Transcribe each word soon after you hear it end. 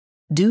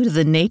Due to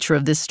the nature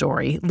of this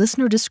story,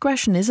 listener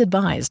discretion is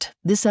advised.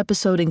 This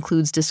episode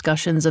includes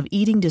discussions of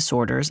eating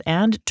disorders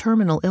and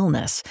terminal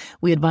illness.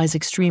 We advise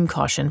extreme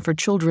caution for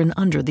children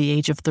under the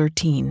age of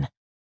 13.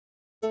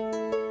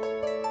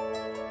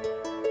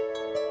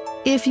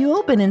 If you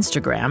open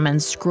Instagram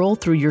and scroll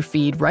through your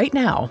feed right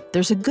now,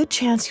 there's a good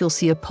chance you'll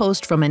see a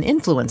post from an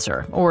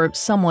influencer or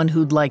someone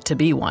who'd like to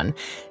be one.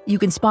 You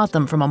can spot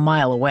them from a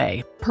mile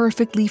away.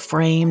 Perfectly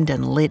framed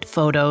and lit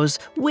photos,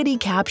 witty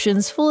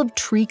captions full of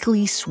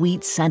treacly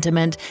sweet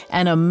sentiment,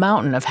 and a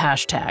mountain of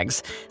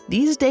hashtags.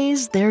 These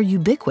days, they're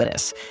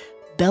ubiquitous.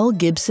 Belle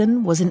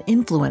Gibson was an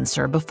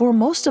influencer before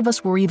most of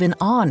us were even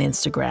on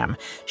Instagram.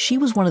 She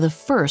was one of the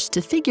first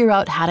to figure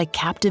out how to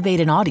captivate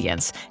an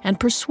audience and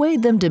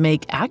persuade them to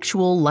make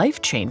actual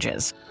life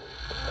changes.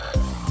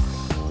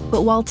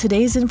 But while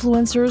today's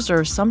influencers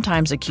are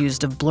sometimes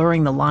accused of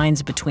blurring the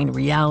lines between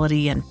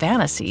reality and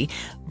fantasy,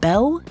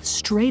 Belle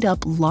straight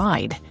up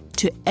lied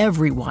to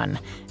everyone.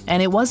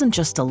 And it wasn't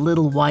just a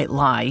little white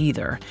lie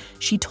either.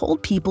 She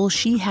told people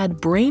she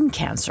had brain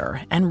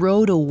cancer and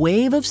rode a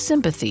wave of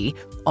sympathy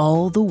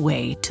all the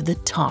way to the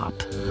top.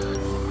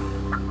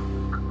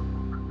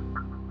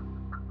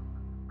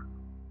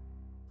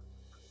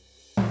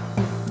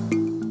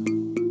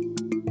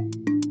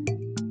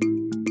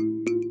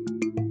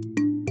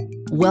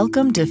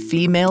 Welcome to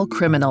Female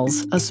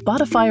Criminals, a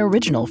Spotify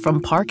original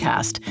from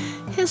Parcast.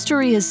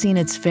 History has seen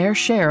its fair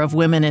share of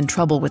women in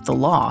trouble with the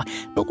law,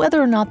 but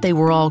whether or not they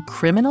were all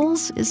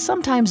criminals is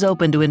sometimes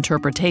open to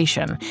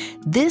interpretation.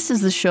 This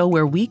is the show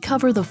where we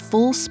cover the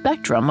full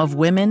spectrum of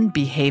women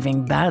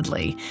behaving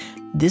badly.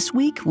 This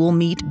week, we'll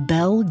meet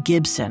Belle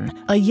Gibson,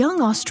 a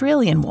young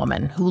Australian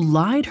woman who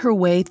lied her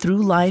way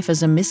through life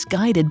as a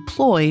misguided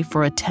ploy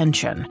for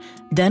attention.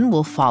 Then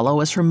we'll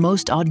follow as her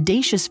most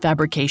audacious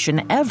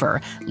fabrication ever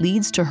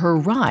leads to her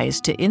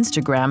rise to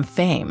Instagram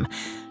fame.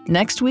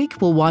 Next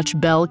week, we'll watch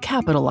Belle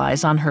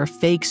capitalize on her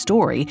fake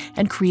story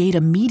and create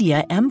a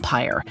media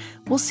empire.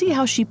 We'll see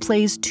how she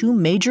plays two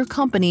major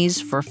companies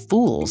for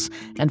fools.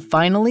 And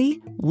finally,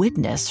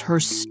 witness her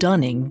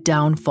stunning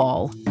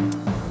downfall.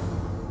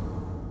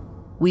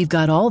 We've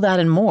got all that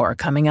and more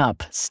coming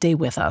up. Stay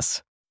with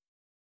us.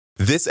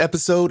 This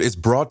episode is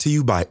brought to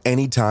you by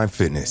Anytime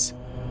Fitness.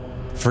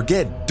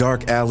 Forget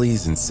dark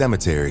alleys and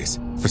cemeteries.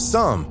 For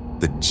some,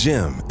 the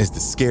gym is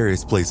the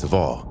scariest place of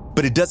all.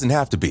 But it doesn't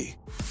have to be.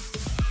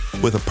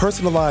 With a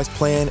personalized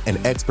plan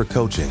and expert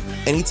coaching,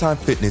 Anytime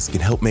Fitness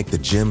can help make the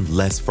gym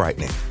less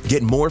frightening.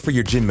 Get more for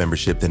your gym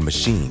membership than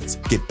machines.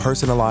 Get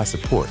personalized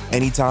support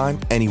anytime,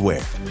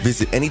 anywhere.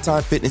 Visit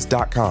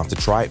AnytimeFitness.com to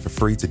try it for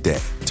free today.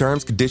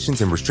 Terms,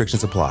 conditions, and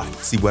restrictions apply.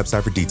 See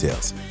website for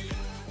details.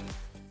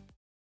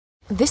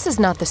 This is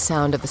not the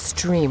sound of a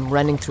stream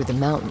running through the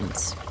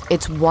mountains.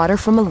 It's water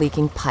from a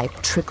leaking pipe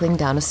trickling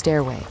down a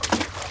stairway.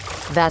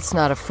 That's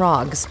not a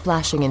frog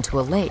splashing into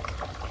a lake.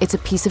 It's a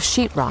piece of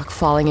sheetrock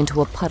falling into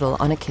a puddle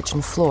on a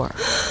kitchen floor.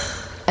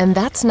 And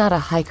that's not a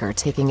hiker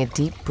taking a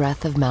deep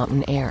breath of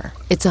mountain air.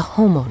 It's a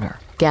homeowner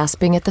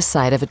gasping at the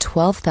sight of a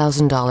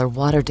 $12,000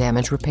 water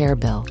damage repair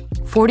bill.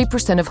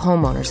 40% of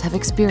homeowners have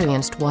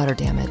experienced water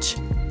damage.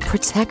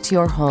 Protect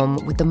your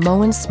home with the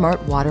Moen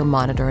Smart Water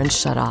Monitor and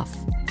Shutoff.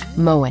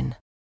 Moen.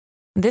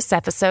 This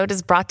episode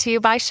is brought to you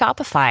by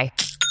Shopify.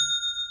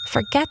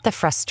 Forget the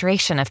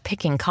frustration of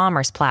picking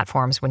commerce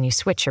platforms when you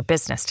switch your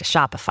business to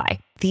Shopify,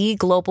 the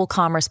global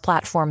commerce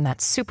platform that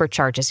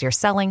supercharges your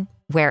selling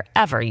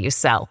wherever you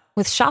sell.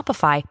 With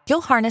Shopify,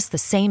 you'll harness the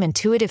same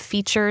intuitive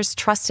features,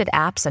 trusted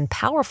apps, and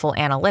powerful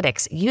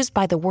analytics used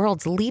by the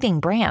world's leading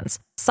brands.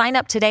 Sign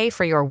up today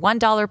for your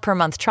 $1 per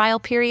month trial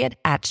period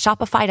at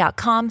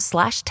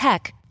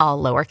shopify.com/tech,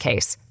 all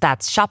lowercase.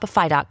 That's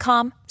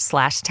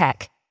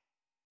shopify.com/tech.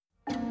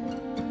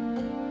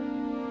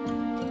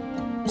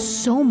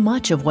 So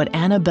much of what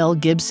Annabelle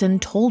Gibson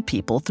told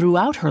people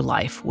throughout her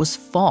life was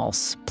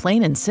false,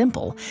 plain and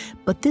simple.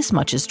 But this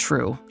much is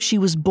true. She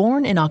was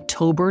born in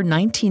October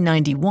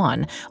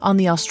 1991 on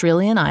the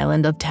Australian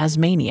island of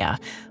Tasmania.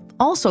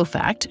 Also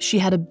fact, she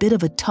had a bit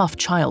of a tough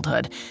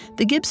childhood.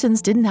 The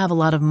Gibsons didn't have a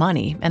lot of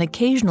money and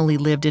occasionally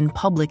lived in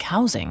public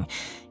housing.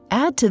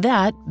 Add to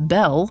that,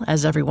 Belle,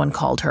 as everyone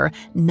called her,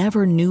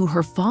 never knew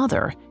her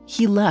father.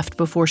 He left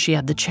before she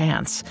had the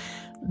chance.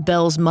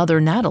 Belle's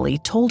mother, Natalie,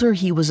 told her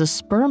he was a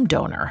sperm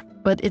donor,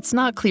 but it's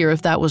not clear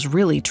if that was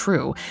really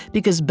true,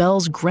 because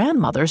Belle's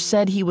grandmother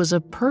said he was a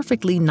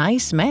perfectly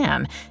nice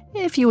man,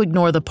 if you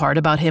ignore the part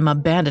about him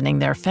abandoning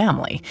their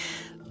family.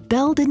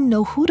 Belle didn't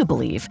know who to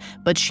believe,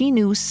 but she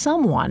knew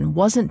someone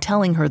wasn't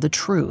telling her the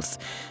truth.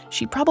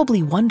 She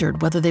probably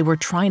wondered whether they were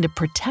trying to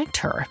protect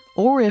her,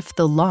 or if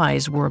the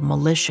lies were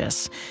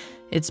malicious.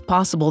 It's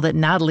possible that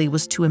Natalie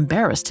was too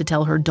embarrassed to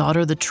tell her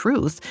daughter the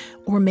truth,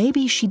 or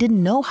maybe she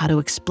didn't know how to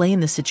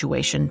explain the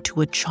situation to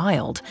a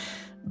child.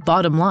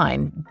 Bottom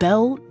line,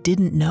 Belle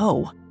didn't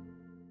know.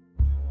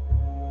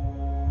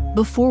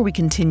 Before we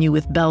continue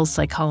with Belle's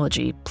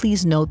psychology,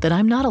 please note that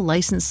I'm not a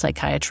licensed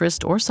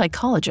psychiatrist or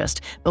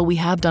psychologist, but we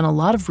have done a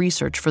lot of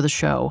research for the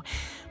show.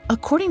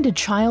 According to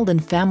child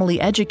and family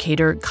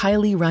educator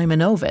Kylie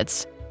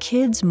Rymanovitz,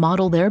 kids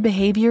model their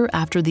behavior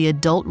after the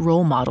adult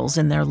role models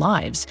in their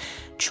lives.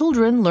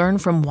 Children learn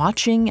from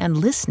watching and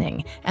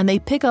listening, and they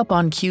pick up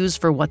on cues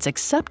for what's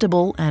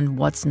acceptable and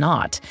what's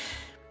not.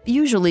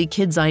 Usually,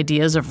 kids'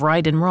 ideas of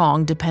right and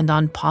wrong depend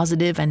on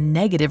positive and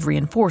negative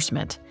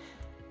reinforcement.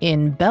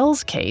 In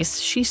Belle's case,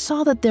 she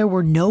saw that there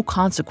were no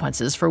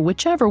consequences for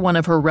whichever one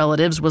of her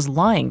relatives was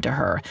lying to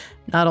her.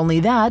 Not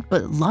only that,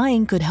 but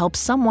lying could help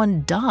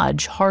someone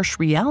dodge harsh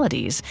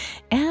realities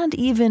and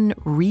even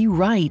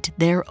rewrite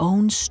their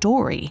own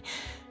story.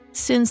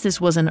 Since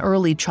this was an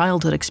early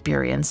childhood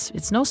experience,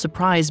 it's no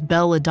surprise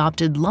Belle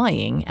adopted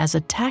lying as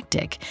a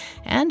tactic,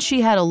 and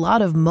she had a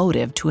lot of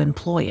motive to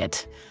employ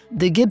it.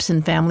 The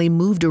Gibson family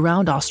moved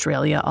around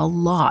Australia a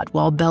lot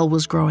while Belle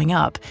was growing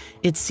up.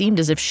 It seemed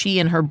as if she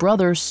and her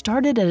brother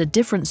started at a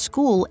different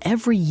school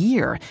every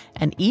year,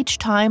 and each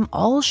time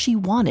all she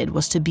wanted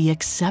was to be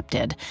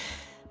accepted.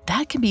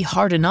 That can be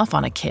hard enough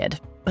on a kid,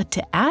 but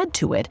to add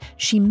to it,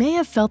 she may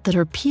have felt that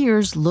her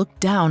peers looked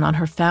down on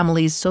her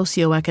family's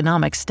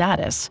socioeconomic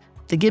status.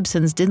 The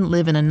Gibsons didn't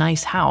live in a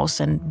nice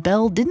house, and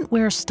Belle didn't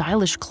wear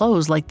stylish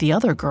clothes like the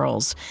other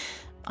girls.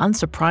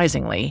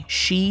 Unsurprisingly,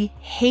 she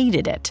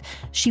hated it.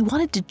 She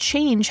wanted to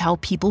change how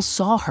people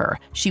saw her.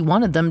 She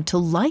wanted them to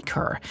like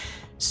her.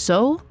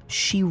 So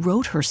she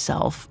wrote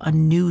herself a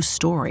new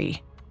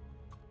story.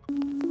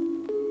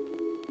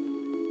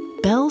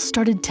 Belle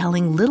started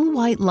telling little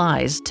white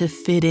lies to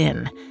fit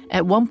in.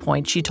 At one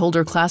point, she told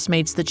her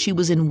classmates that she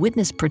was in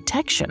witness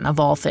protection of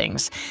all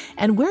things.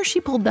 And where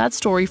she pulled that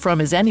story from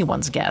is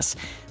anyone's guess.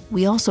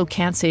 We also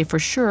can't say for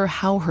sure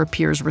how her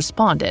peers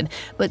responded,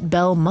 but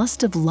Belle must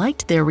have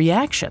liked their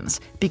reactions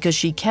because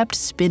she kept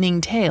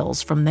spinning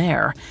tales from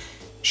there.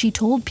 She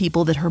told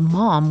people that her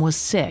mom was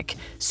sick,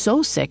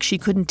 so sick she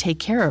couldn't take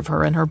care of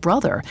her and her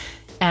brother.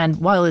 And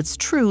while it's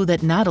true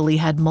that Natalie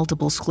had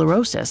multiple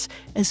sclerosis,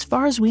 as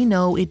far as we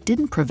know, it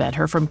didn't prevent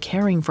her from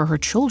caring for her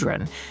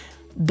children.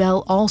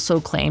 Belle also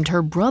claimed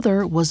her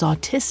brother was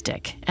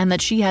autistic and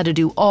that she had to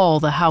do all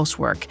the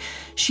housework.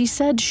 She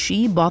said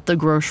she bought the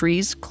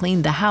groceries,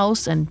 cleaned the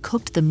house, and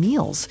cooked the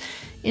meals.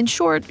 In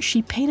short,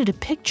 she painted a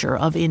picture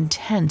of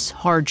intense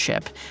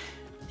hardship.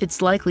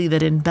 It's likely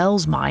that in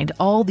Belle's mind,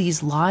 all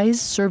these lies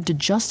served to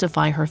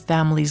justify her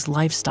family's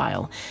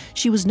lifestyle.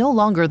 She was no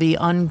longer the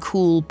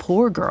uncool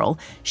poor girl.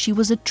 She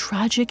was a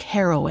tragic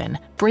heroine,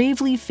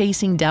 bravely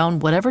facing down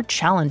whatever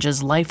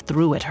challenges life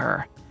threw at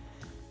her.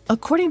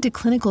 According to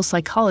clinical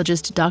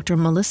psychologist Dr.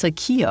 Melissa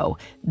Keogh,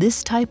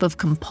 this type of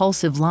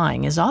compulsive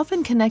lying is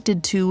often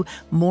connected to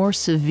more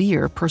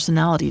severe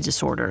personality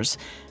disorders.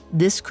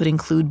 This could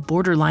include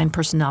borderline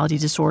personality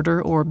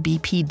disorder, or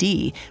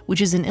BPD,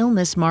 which is an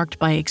illness marked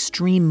by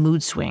extreme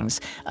mood swings,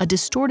 a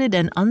distorted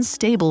and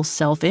unstable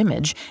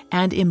self-image,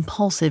 and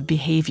impulsive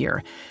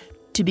behavior.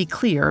 To be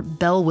clear,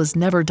 Belle was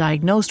never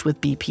diagnosed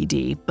with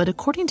BPD, but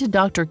according to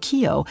Dr.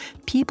 Keogh,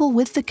 people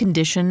with the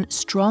condition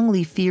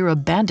strongly fear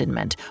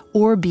abandonment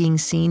or being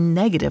seen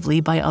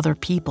negatively by other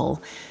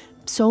people.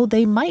 So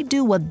they might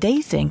do what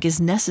they think is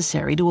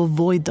necessary to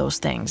avoid those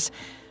things.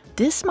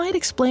 This might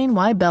explain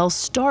why Belle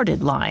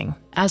started lying.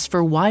 As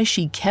for why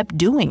she kept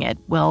doing it,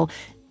 well,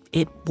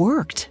 it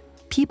worked.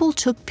 People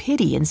took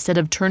pity instead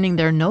of turning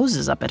their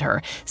noses up at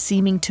her,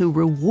 seeming to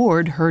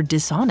reward her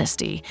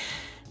dishonesty.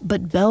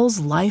 But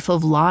Belle's life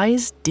of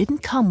lies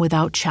didn't come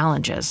without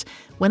challenges.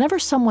 Whenever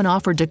someone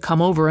offered to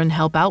come over and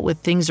help out with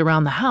things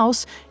around the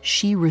house,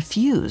 she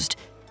refused.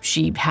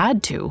 She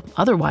had to,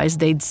 otherwise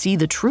they'd see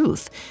the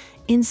truth.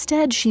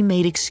 Instead, she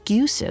made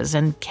excuses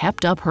and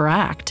kept up her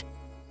act.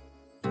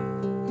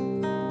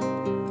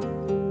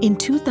 In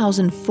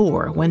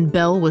 2004, when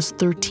Belle was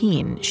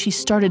 13, she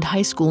started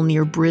high school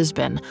near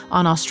Brisbane,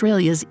 on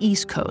Australia's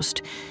east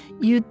coast.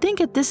 You'd think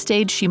at this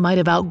stage she might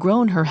have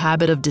outgrown her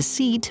habit of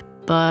deceit,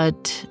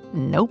 but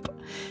nope.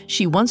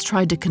 She once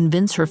tried to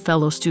convince her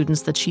fellow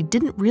students that she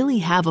didn't really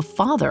have a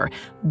father,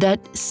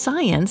 that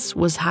science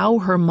was how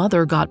her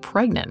mother got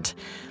pregnant.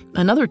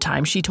 Another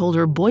time, she told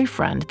her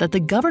boyfriend that the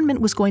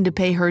government was going to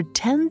pay her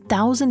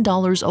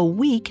 $10,000 a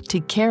week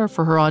to care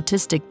for her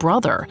autistic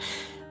brother.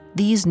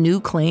 These new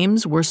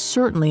claims were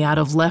certainly out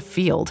of left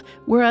field.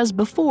 Whereas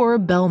before,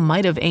 Belle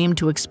might have aimed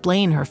to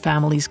explain her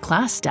family's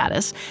class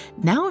status,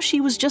 now she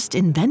was just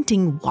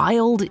inventing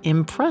wild,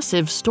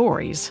 impressive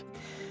stories.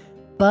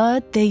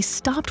 But they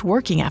stopped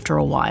working after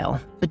a while.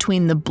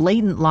 Between the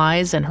blatant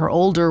lies and her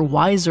older,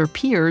 wiser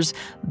peers,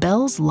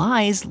 Belle's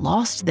lies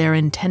lost their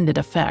intended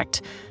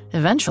effect.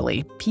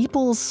 Eventually,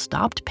 people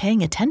stopped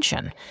paying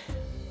attention.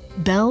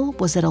 Belle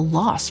was at a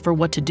loss for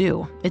what to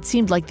do. It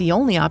seemed like the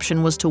only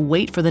option was to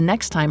wait for the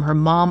next time her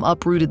mom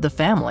uprooted the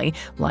family,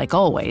 like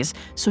always,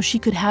 so she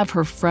could have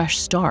her fresh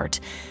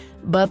start.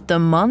 But the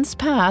months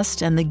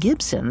passed and the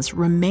Gibsons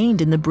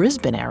remained in the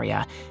Brisbane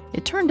area.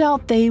 It turned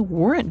out they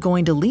weren't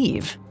going to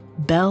leave.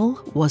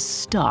 Belle was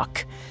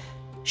stuck.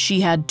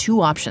 She had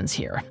two options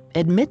here: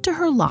 admit to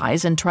her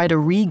lies and try to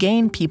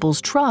regain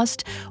people's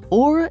trust,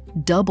 or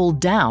double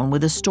down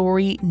with a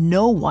story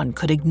no one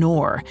could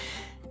ignore.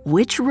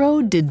 Which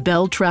road did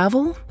Belle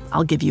travel?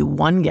 I'll give you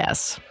one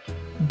guess.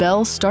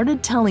 Belle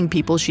started telling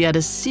people she had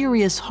a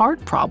serious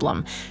heart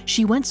problem.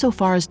 She went so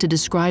far as to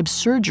describe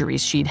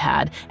surgeries she'd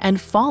had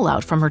and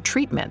fallout from her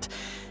treatment.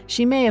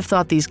 She may have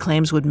thought these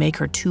claims would make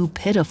her too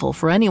pitiful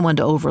for anyone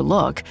to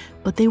overlook,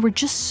 but they were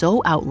just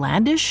so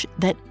outlandish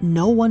that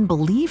no one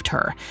believed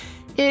her.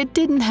 It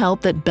didn't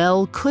help that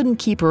Belle couldn't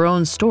keep her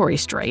own story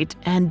straight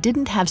and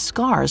didn't have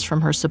scars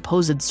from her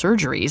supposed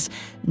surgeries,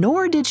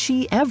 nor did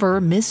she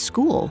ever miss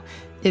school.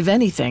 If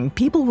anything,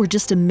 people were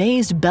just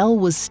amazed Belle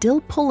was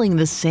still pulling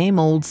the same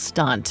old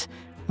stunt.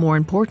 More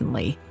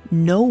importantly,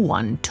 no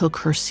one took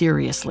her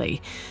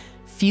seriously.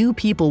 Few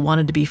people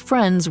wanted to be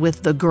friends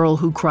with the girl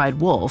who cried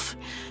wolf.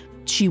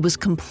 She was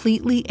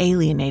completely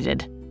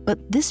alienated, but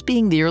this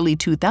being the early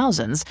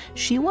 2000s,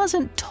 she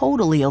wasn't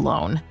totally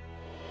alone.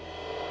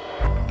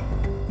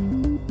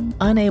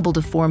 Unable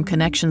to form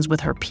connections with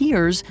her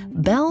peers,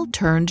 Belle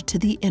turned to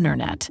the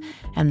internet,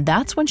 and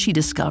that's when she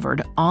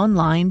discovered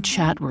online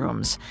chat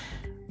rooms.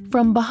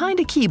 From behind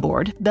a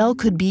keyboard, Belle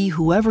could be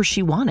whoever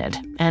she wanted,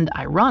 and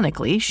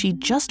ironically, she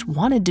just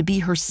wanted to be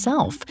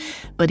herself.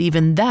 But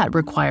even that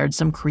required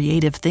some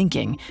creative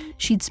thinking.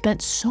 She'd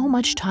spent so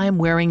much time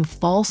wearing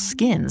false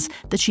skins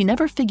that she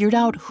never figured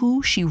out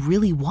who she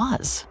really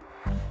was.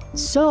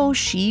 So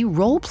she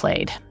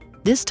role-played.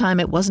 This time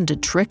it wasn't to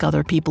trick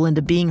other people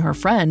into being her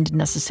friend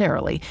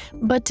necessarily,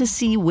 but to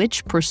see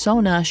which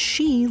persona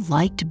she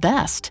liked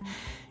best.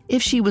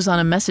 If she was on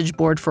a message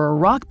board for a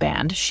rock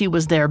band, she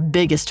was their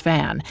biggest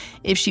fan.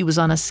 If she was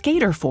on a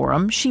skater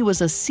forum, she was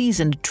a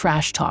seasoned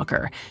trash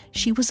talker.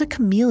 She was a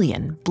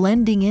chameleon,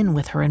 blending in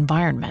with her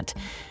environment.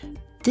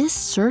 This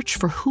search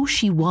for who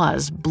she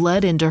was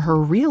bled into her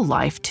real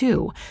life,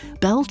 too.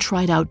 Belle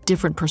tried out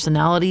different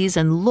personalities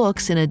and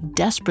looks in a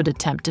desperate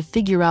attempt to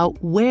figure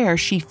out where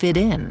she fit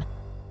in.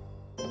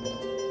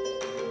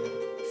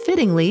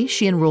 Fittingly,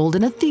 she enrolled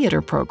in a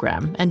theater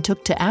program and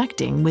took to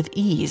acting with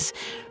ease.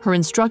 Her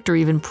instructor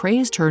even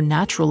praised her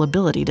natural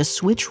ability to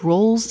switch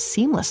roles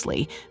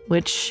seamlessly,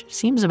 which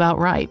seems about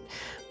right.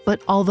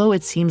 But although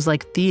it seems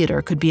like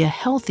theater could be a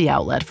healthy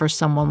outlet for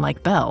someone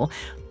like Belle,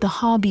 the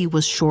hobby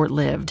was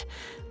short-lived.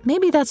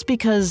 Maybe that's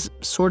because,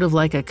 sort of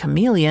like a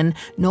chameleon,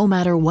 no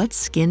matter what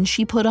skin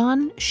she put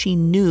on, she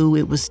knew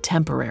it was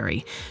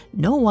temporary.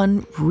 No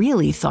one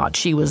really thought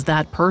she was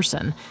that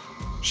person.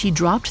 She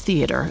dropped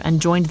theater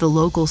and joined the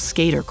local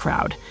skater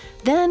crowd.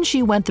 Then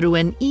she went through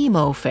an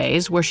emo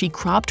phase where she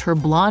cropped her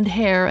blonde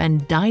hair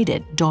and dyed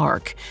it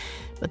dark.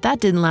 But that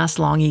didn't last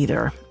long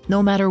either.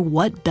 No matter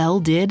what Belle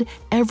did,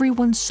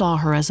 everyone saw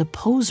her as a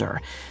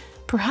poser.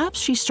 Perhaps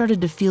she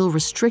started to feel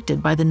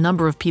restricted by the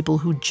number of people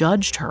who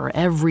judged her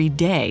every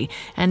day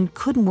and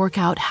couldn't work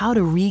out how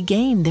to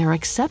regain their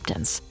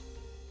acceptance.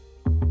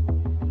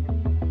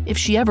 If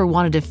she ever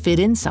wanted to fit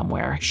in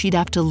somewhere, she'd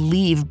have to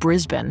leave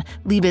Brisbane,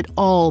 leave it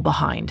all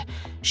behind.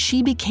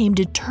 She became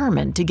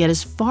determined to get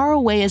as far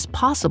away as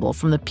possible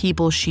from the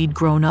people she'd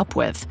grown up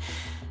with.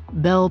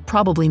 Belle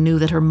probably knew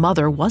that her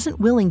mother wasn't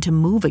willing to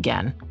move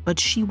again, but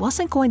she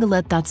wasn't going to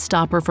let that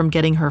stop her from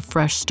getting her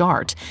fresh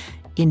start.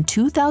 In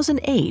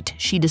 2008,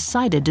 she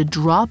decided to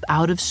drop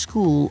out of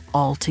school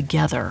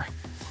altogether.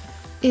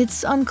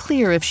 It's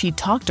unclear if she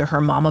talked to her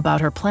mom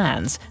about her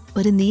plans,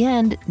 but in the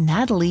end,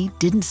 Natalie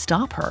didn't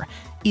stop her.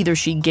 Either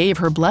she gave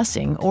her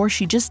blessing or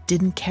she just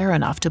didn't care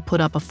enough to put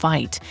up a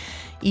fight.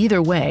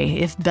 Either way,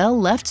 if Belle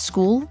left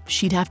school,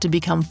 she'd have to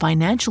become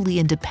financially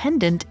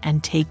independent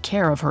and take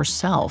care of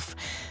herself.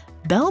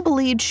 Belle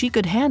believed she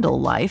could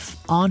handle life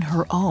on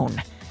her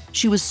own.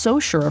 She was so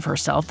sure of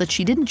herself that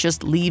she didn't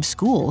just leave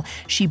school,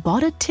 she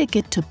bought a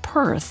ticket to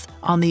Perth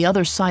on the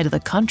other side of the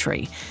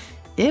country.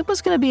 It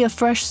was going to be a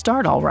fresh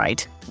start, all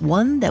right,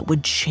 one that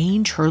would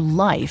change her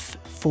life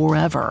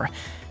forever.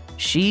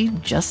 She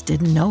just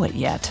didn't know it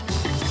yet.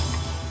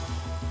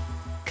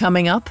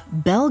 Coming up,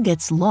 Belle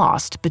gets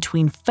lost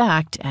between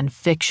fact and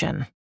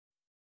fiction.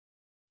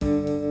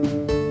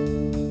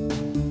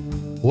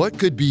 What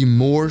could be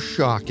more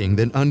shocking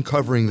than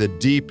uncovering the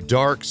deep,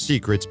 dark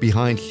secrets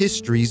behind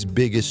history's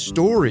biggest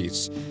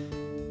stories?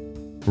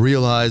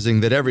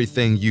 Realizing that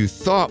everything you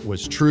thought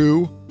was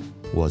true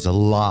was a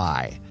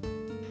lie.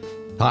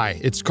 Hi,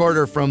 it's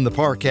Carter from the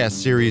Parcast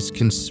series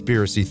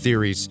Conspiracy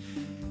Theories.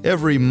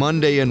 Every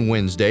Monday and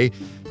Wednesday,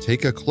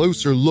 take a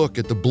closer look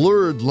at the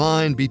blurred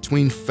line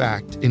between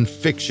fact and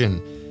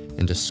fiction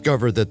and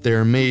discover that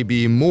there may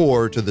be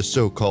more to the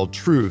so-called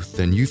truth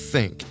than you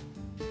think.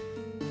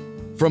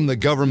 From the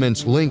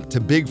government's link to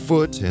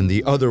Bigfoot and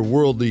the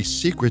otherworldly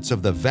secrets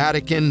of the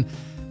Vatican,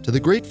 to the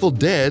Grateful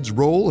Dead's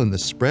role in the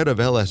spread of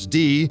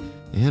LSD,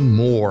 and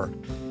more.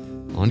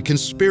 On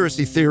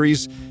Conspiracy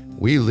Theories,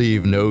 we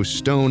leave no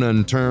stone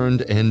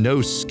unturned and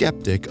no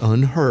skeptic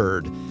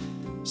unheard.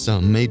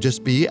 Some may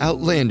just be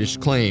outlandish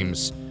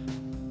claims.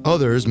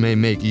 Others may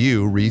make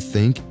you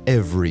rethink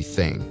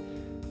everything.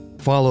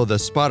 Follow the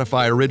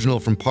Spotify original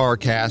from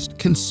Parcast,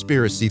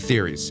 Conspiracy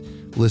Theories.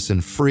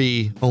 Listen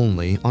free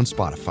only on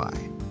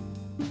Spotify.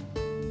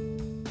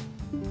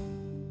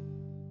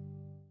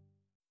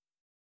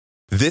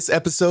 This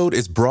episode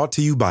is brought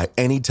to you by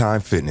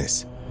Anytime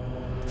Fitness.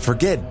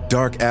 Forget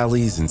dark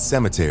alleys and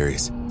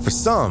cemeteries. For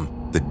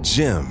some, the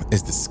gym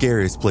is the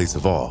scariest place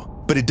of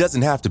all, but it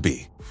doesn't have to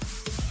be.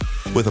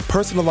 With a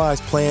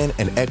personalized plan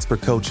and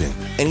expert coaching,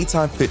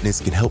 Anytime Fitness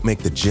can help make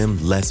the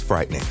gym less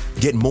frightening.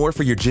 Get more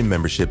for your gym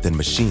membership than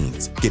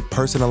machines. Get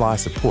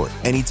personalized support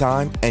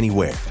anytime,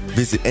 anywhere.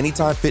 Visit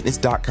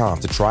AnytimeFitness.com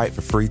to try it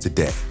for free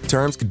today.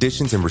 Terms,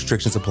 conditions, and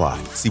restrictions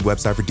apply. See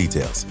website for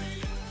details.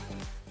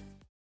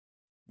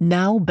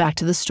 Now back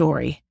to the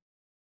story.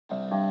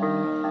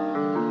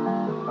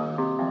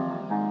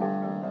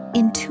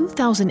 In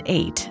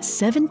 2008,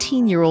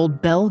 17-year-old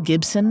Belle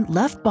Gibson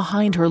left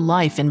behind her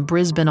life in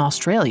Brisbane,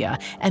 Australia,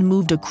 and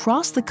moved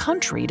across the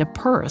country to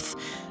Perth.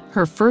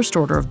 Her first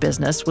order of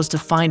business was to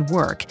find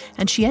work,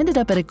 and she ended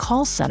up at a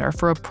call center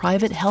for a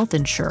private health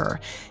insurer.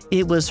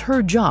 It was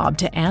her job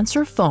to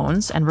answer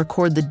phones and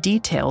record the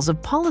details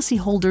of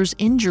policyholders'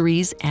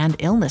 injuries and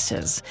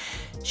illnesses.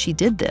 She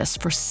did this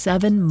for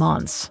 7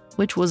 months,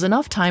 which was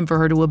enough time for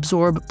her to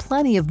absorb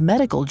plenty of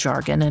medical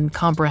jargon and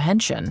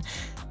comprehension.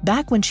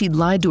 Back when she'd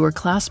lied to her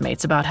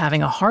classmates about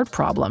having a heart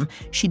problem,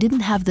 she didn't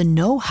have the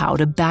know-how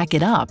to back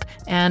it up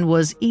and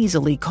was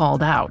easily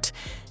called out.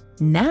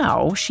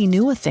 Now she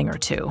knew a thing or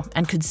two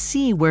and could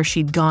see where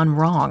she'd gone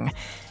wrong.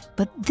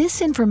 But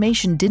this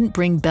information didn't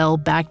bring Belle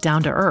back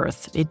down to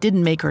earth. It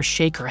didn't make her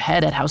shake her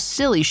head at how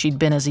silly she'd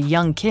been as a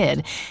young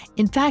kid.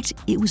 In fact,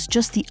 it was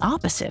just the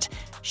opposite.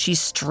 She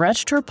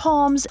stretched her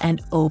palms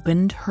and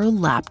opened her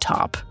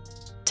laptop.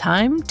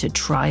 Time to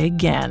try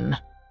again.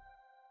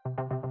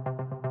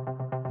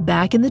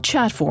 Back in the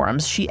chat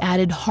forums, she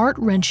added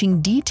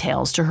heart-wrenching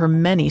details to her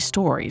many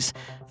stories.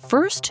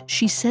 First,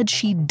 she said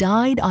she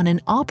died on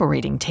an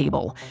operating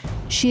table.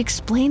 She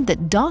explained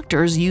that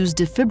doctors used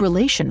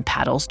defibrillation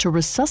paddles to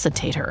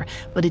resuscitate her,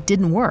 but it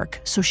didn't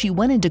work, so she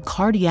went into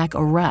cardiac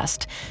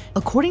arrest.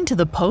 According to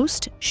the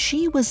post,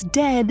 she was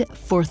dead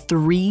for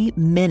 3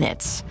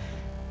 minutes.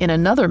 In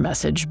another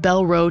message,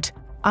 Belle wrote,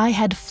 "I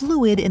had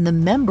fluid in the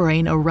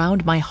membrane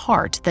around my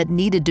heart that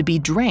needed to be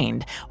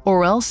drained,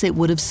 or else it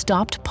would have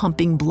stopped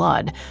pumping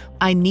blood.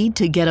 I need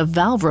to get a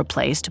valve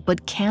replaced,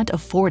 but can't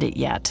afford it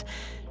yet."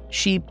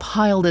 She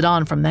piled it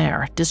on from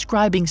there,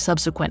 describing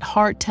subsequent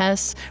heart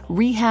tests,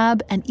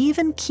 rehab, and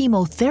even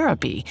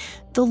chemotherapy.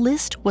 The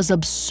list was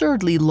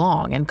absurdly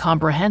long and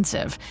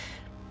comprehensive.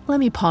 Let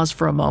me pause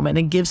for a moment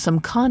and give some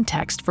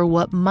context for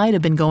what might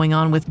have been going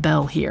on with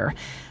Belle here.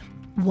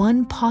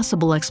 One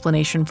possible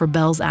explanation for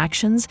Belle's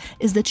actions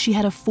is that she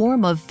had a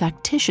form of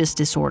factitious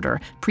disorder,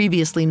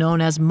 previously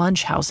known as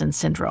Munchausen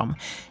syndrome.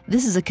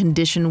 This is a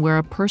condition where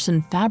a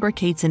person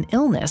fabricates an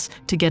illness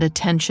to get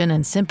attention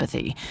and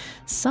sympathy.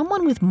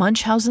 Someone with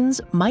Munchausen's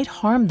might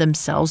harm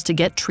themselves to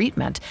get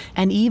treatment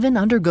and even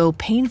undergo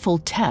painful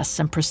tests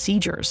and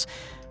procedures.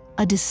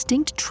 A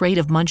distinct trait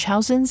of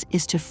Munchausen's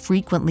is to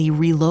frequently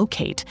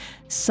relocate.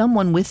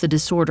 Someone with the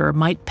disorder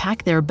might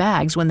pack their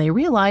bags when they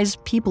realize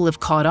people have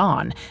caught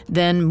on,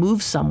 then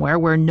move somewhere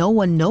where no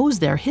one knows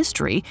their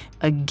history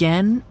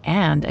again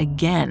and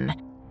again.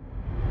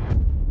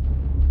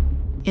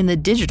 In the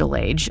digital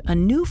age, a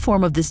new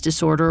form of this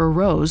disorder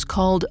arose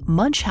called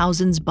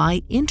Munchausen's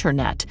by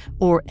Internet,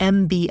 or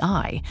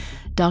MBI.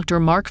 Dr.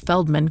 Mark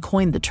Feldman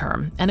coined the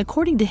term, and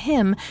according to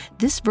him,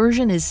 this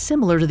version is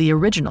similar to the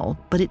original,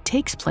 but it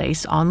takes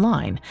place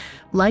online.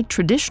 Like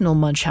traditional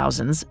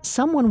Munchausen's,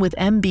 someone with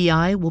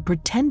MBI will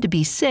pretend to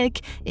be sick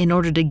in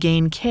order to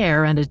gain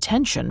care and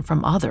attention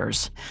from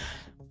others.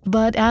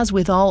 But as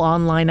with all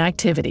online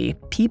activity,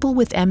 people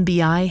with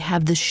MBI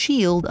have the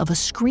shield of a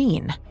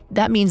screen.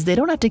 That means they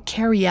don't have to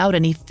carry out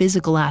any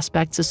physical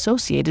aspects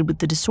associated with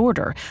the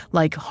disorder,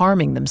 like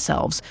harming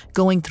themselves,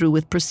 going through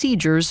with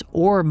procedures,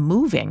 or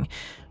moving.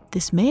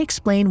 This may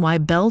explain why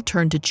Belle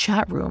turned to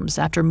chat rooms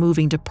after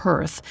moving to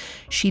Perth.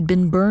 She'd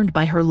been burned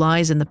by her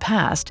lies in the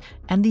past,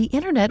 and the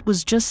internet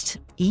was just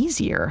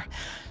easier.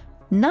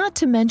 Not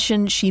to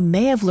mention, she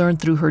may have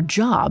learned through her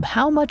job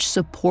how much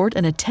support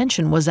and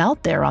attention was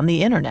out there on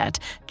the internet,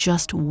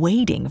 just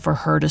waiting for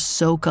her to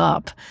soak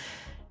up.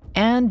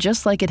 And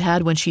just like it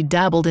had when she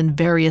dabbled in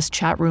various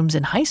chat rooms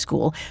in high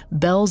school,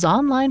 Belle's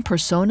online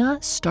persona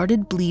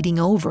started bleeding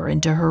over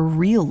into her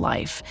real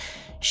life.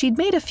 She'd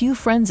made a few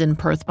friends in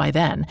Perth by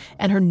then,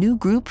 and her new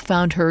group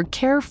found her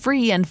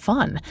carefree and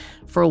fun.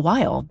 For a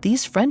while,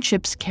 these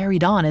friendships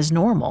carried on as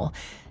normal.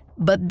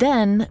 But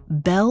then,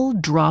 Belle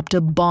dropped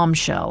a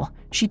bombshell.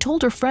 She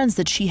told her friends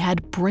that she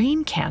had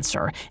brain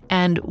cancer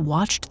and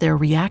watched their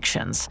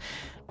reactions.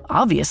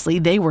 Obviously,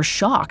 they were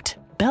shocked.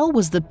 Belle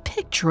was the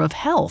picture of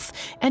health,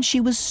 and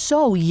she was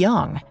so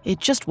young. It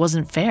just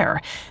wasn't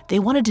fair. They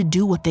wanted to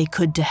do what they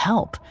could to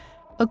help.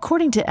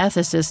 According to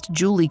ethicist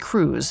Julie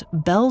Cruz,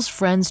 Belle's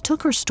friends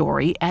took her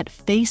story at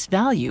face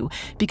value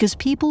because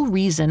people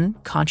reason,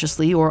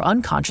 consciously or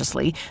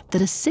unconsciously,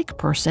 that a sick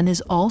person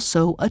is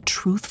also a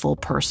truthful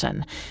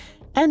person.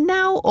 And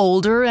now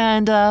older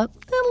and a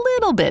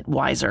little bit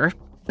wiser,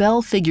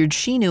 Belle figured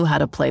she knew how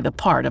to play the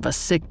part of a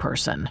sick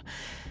person.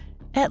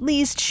 At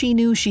least she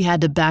knew she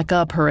had to back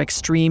up her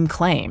extreme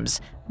claims,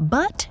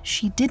 but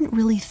she didn't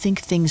really think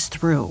things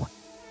through.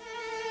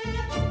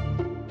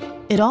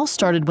 It all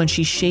started when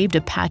she shaved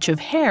a patch of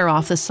hair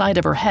off the side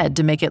of her head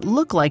to make it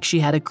look like she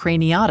had a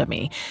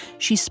craniotomy.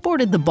 She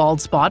sported the bald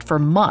spot for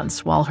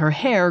months while her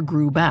hair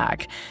grew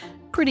back.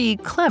 Pretty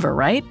clever,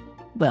 right?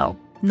 Well,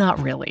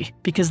 not really,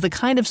 because the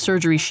kind of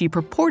surgery she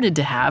purported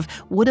to have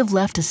would have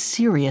left a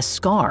serious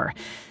scar.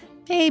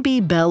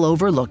 Maybe Belle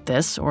overlooked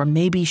this, or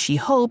maybe she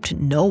hoped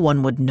no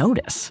one would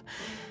notice.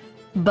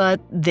 But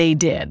they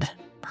did.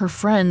 Her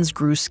friends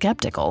grew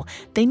skeptical.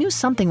 They knew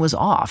something was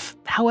off.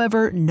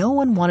 However, no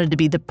one wanted to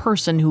be the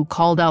person who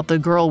called out the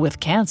girl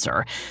with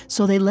cancer,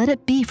 so they let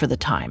it be for the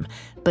time.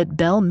 But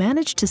Belle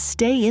managed to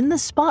stay in the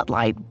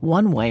spotlight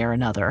one way or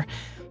another.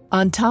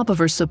 On top of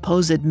her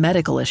supposed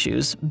medical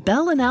issues,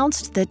 Belle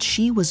announced that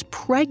she was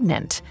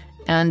pregnant.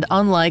 And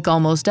unlike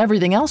almost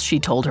everything else she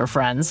told her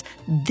friends,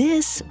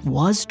 this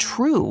was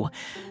true.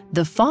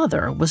 The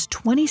father was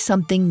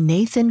 20-something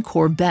Nathan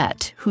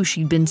Corbett, who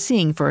she'd been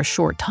seeing for a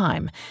short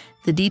time.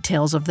 The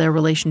details of their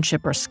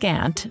relationship are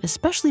scant,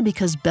 especially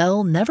because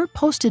Belle never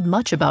posted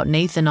much about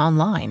Nathan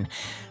online.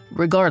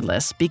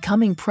 Regardless,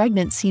 becoming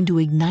pregnant seemed to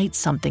ignite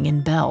something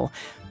in Belle.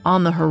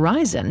 On the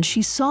horizon,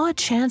 she saw a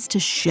chance to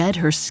shed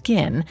her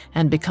skin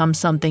and become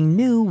something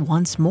new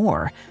once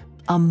more,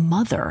 a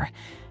mother.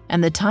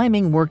 And the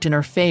timing worked in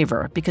her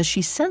favor because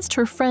she sensed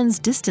her friends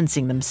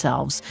distancing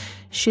themselves.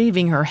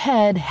 Shaving her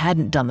head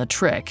hadn't done the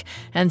trick,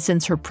 and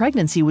since her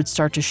pregnancy would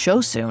start to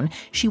show soon,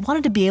 she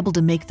wanted to be able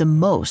to make the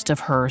most of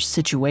her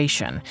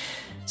situation.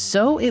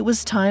 So it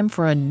was time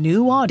for a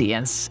new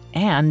audience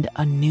and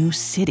a new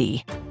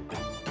city.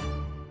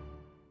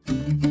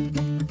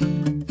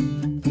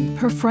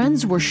 Her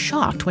friends were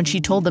shocked when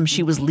she told them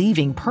she was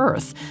leaving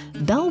Perth.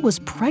 Belle was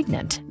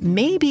pregnant,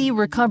 maybe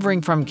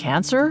recovering from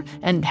cancer,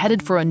 and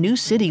headed for a new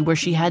city where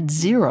she had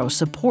zero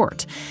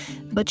support.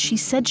 But she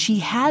said she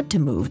had to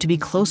move to be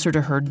closer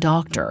to her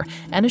doctor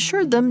and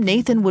assured them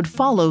Nathan would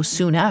follow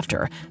soon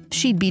after.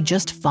 She'd be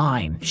just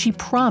fine, she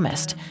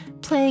promised,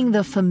 playing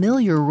the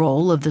familiar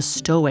role of the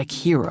stoic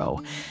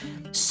hero.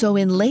 So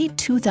in late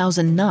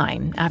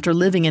 2009, after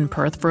living in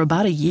Perth for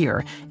about a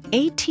year,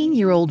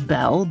 18-year-old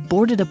Belle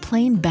boarded a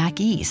plane back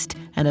east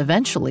and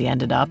eventually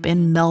ended up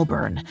in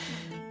Melbourne.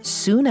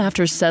 Soon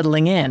after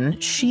settling in,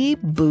 she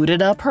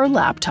booted up her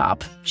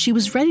laptop. She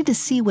was ready to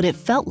see what it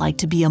felt like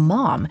to be a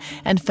mom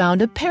and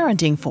found a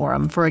parenting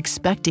forum for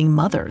expecting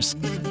mothers.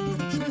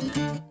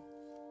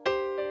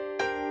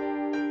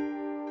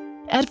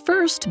 At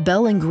first,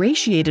 Belle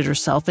ingratiated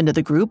herself into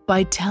the group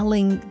by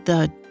telling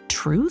the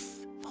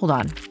truth? Hold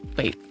on.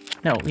 Wait.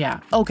 No, yeah.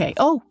 Okay.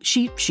 Oh,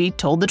 she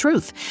told the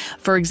truth.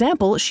 For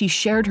example, she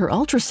shared her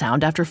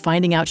ultrasound after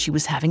finding out she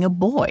was having a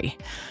boy.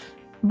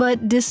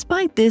 But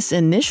despite this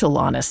initial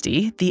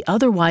honesty, the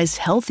otherwise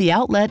healthy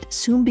outlet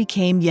soon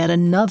became yet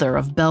another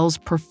of Belle's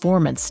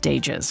performance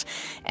stages.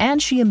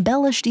 And she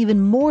embellished even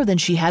more than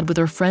she had with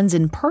her friends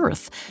in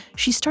Perth.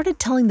 She started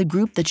telling the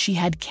group that she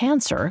had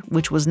cancer,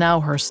 which was now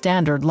her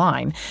standard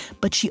line,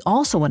 but she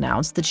also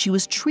announced that she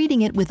was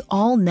treating it with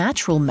all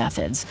natural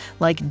methods,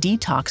 like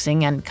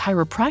detoxing and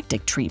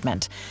chiropractic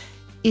treatment.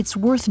 It's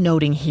worth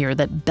noting here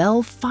that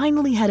Belle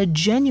finally had a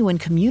genuine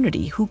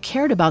community who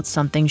cared about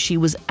something she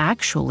was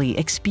actually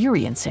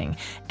experiencing,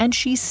 and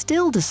she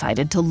still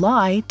decided to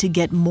lie to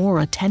get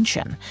more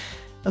attention.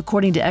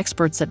 According to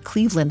experts at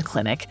Cleveland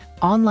Clinic,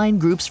 online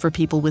groups for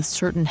people with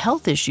certain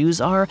health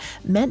issues are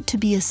meant to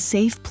be a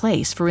safe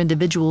place for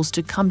individuals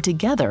to come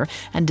together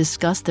and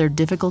discuss their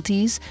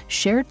difficulties,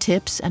 share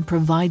tips, and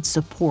provide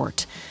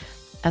support.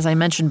 As I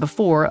mentioned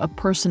before, a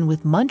person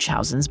with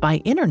Munchausen's by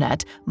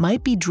internet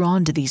might be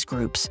drawn to these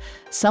groups.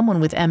 Someone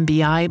with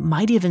MBI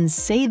might even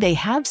say they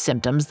have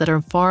symptoms that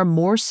are far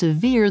more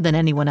severe than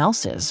anyone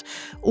else's,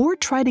 or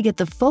try to get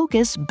the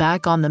focus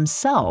back on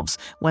themselves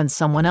when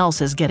someone else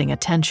is getting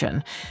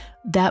attention.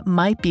 That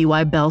might be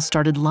why Belle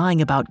started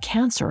lying about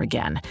cancer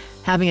again.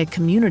 Having a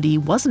community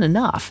wasn't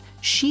enough.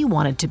 She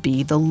wanted to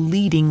be the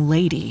leading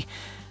lady.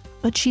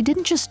 But she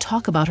didn't just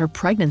talk about her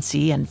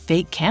pregnancy and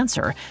fake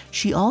cancer,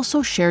 she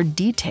also shared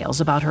details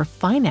about her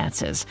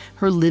finances,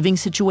 her living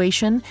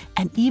situation,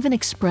 and even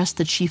expressed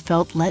that she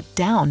felt let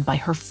down by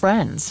her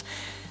friends.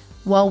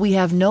 While we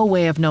have no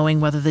way of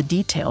knowing whether the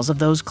details of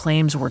those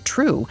claims were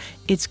true,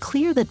 it's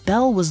clear that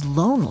Belle was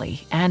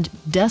lonely and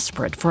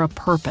desperate for a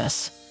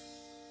purpose.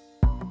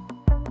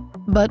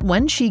 But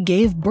when she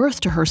gave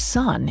birth to her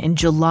son in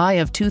July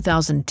of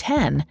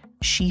 2010,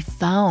 she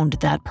found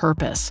that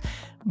purpose.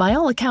 By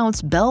all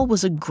accounts, Belle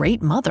was a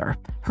great mother.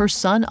 Her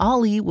son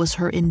Ollie was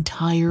her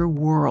entire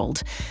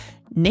world.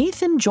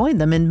 Nathan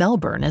joined them in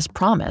Melbourne as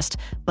promised,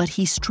 but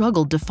he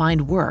struggled to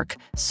find work,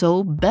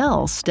 so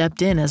Belle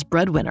stepped in as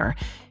breadwinner.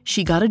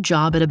 She got a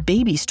job at a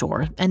baby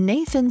store, and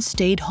Nathan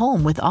stayed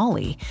home with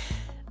Ollie.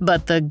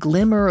 But the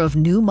glimmer of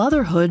new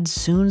motherhood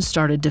soon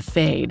started to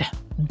fade.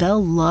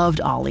 Belle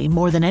loved Ollie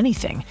more than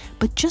anything,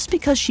 but just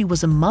because she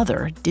was a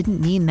mother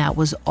didn't mean that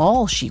was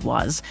all she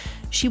was.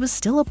 She was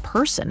still a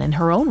person in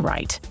her own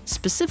right.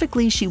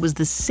 Specifically, she was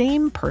the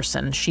same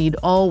person she'd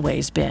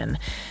always been.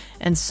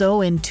 And so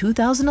in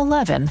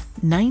 2011,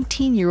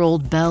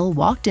 19-year-old Belle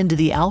walked into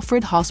the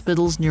Alfred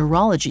Hospital's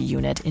neurology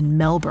unit in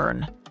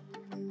Melbourne.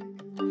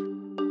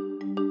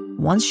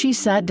 Once she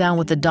sat down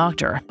with the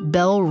doctor,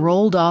 Belle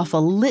rolled off a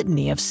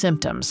litany of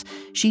symptoms.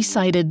 She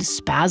cited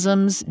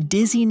spasms,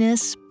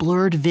 dizziness,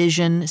 blurred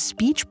vision,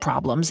 speech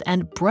problems,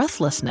 and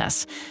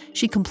breathlessness.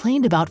 She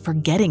complained about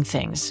forgetting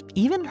things,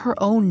 even her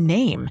own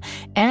name,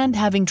 and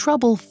having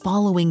trouble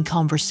following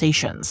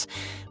conversations.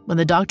 When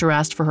the doctor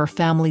asked for her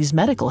family's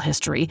medical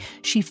history,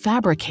 she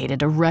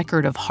fabricated a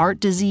record of heart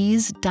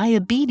disease,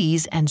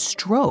 diabetes, and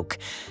stroke.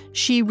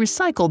 She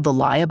recycled the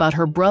lie about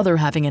her brother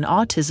having an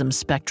autism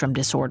spectrum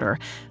disorder.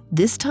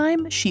 This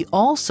time, she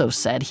also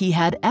said he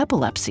had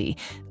epilepsy.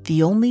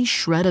 The only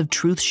shred of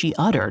truth she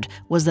uttered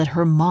was that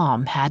her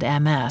mom had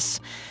MS.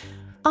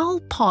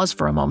 I'll pause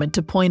for a moment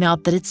to point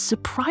out that it's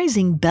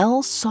surprising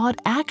Belle sought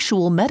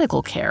actual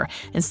medical care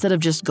instead of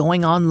just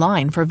going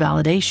online for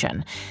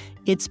validation.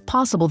 It's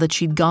possible that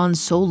she'd gone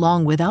so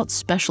long without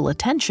special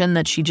attention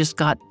that she just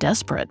got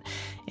desperate.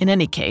 In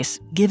any case,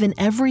 given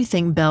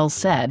everything Belle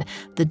said,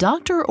 the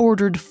doctor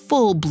ordered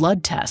full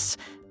blood tests,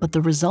 but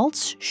the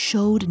results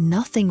showed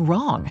nothing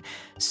wrong.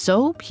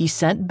 So he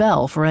sent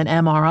Belle for an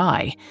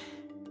MRI.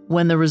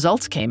 When the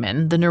results came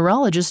in, the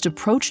neurologist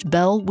approached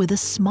Belle with a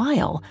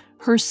smile.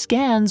 Her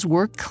scans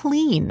were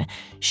clean.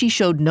 She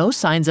showed no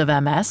signs of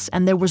MS,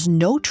 and there was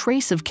no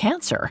trace of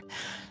cancer.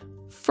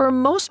 For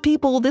most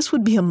people, this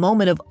would be a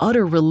moment of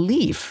utter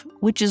relief,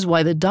 which is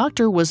why the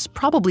doctor was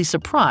probably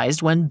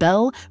surprised when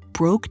Belle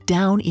broke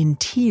down in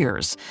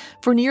tears.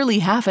 For nearly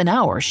half an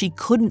hour, she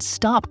couldn't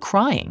stop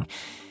crying.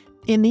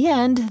 In the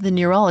end, the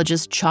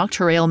neurologist chalked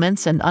her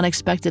ailments and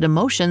unexpected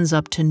emotions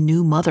up to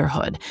new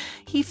motherhood.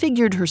 He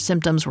figured her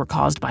symptoms were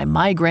caused by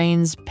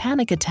migraines,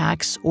 panic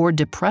attacks, or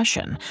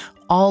depression,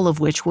 all of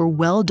which were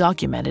well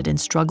documented in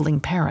struggling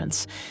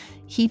parents.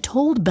 He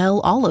told Belle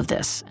all of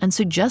this and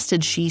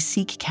suggested she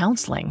seek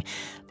counseling.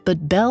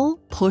 But Belle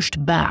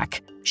pushed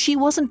back. She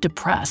wasn't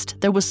depressed.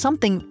 There was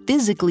something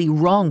physically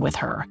wrong with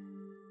her.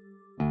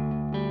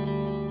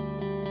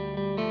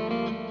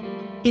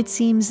 It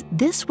seems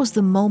this was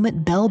the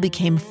moment Belle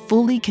became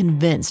fully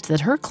convinced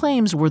that her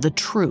claims were the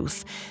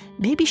truth.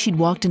 Maybe she'd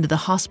walked into the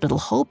hospital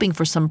hoping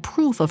for some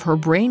proof of her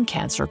brain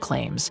cancer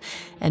claims.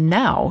 And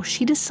now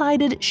she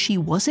decided she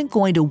wasn't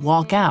going to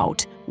walk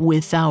out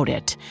without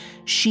it.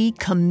 She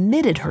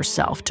committed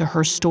herself to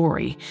her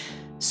story.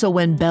 So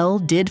when Belle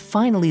did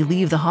finally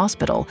leave the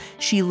hospital,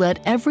 she let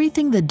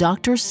everything the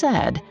doctor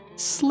said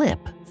slip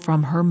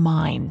from her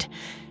mind.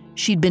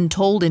 She'd been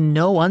told in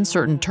no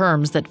uncertain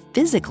terms that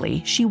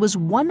physically she was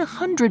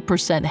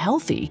 100%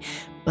 healthy,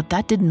 but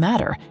that didn't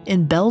matter.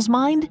 In Belle's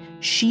mind,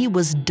 she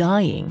was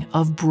dying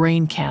of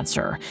brain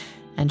cancer,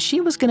 and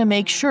she was going to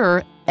make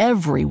sure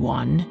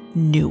everyone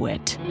knew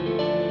it.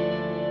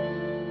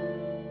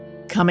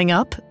 Coming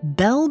up,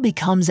 Belle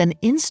becomes an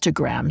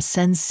Instagram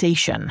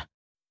sensation.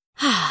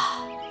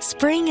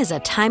 Spring is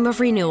a time of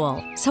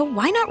renewal, so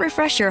why not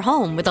refresh your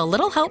home with a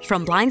little help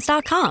from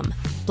Blinds.com?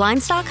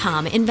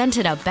 Blinds.com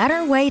invented a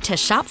better way to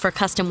shop for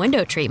custom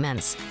window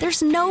treatments.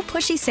 There's no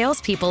pushy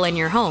salespeople in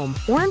your home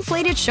or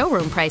inflated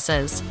showroom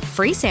prices.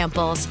 Free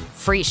samples,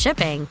 free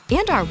shipping,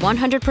 and our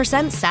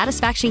 100%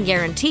 satisfaction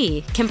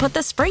guarantee can put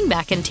the spring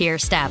back into your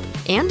step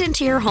and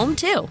into your home,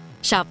 too.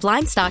 Shop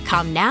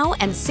Blinds.com now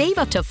and save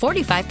up to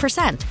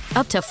 45%.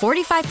 Up to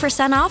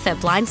 45% off at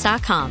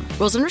Blinds.com.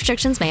 Rules and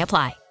restrictions may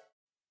apply.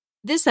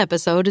 This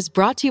episode is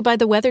brought to you by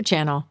the Weather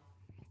Channel.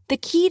 The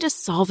key to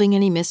solving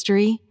any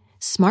mystery?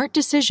 Smart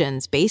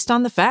decisions based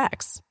on the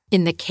facts.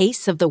 In the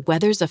case of the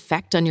weather's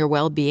effect on your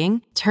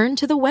well-being, turn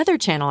to the Weather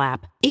Channel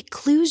app. It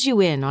clues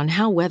you in on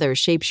how weather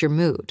shapes your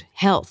mood,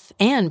 health,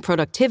 and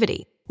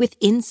productivity, with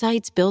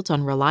insights built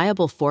on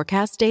reliable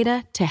forecast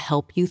data to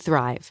help you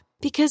thrive.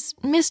 Because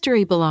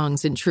mystery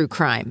belongs in true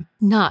crime,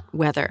 not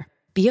weather.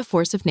 Be a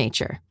force of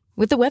nature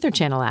with the Weather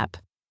Channel app.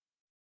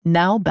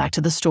 Now back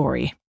to the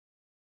story.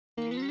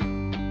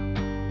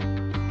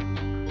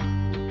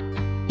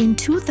 In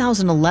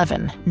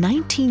 2011,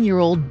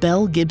 19-year-old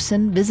Belle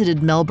Gibson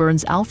visited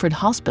Melbourne's Alfred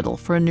Hospital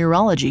for a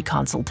neurology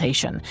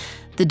consultation.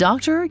 The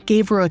doctor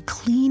gave her a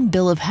clean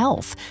bill of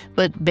health,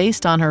 but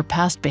based on her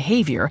past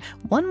behavior,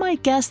 one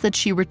might guess that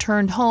she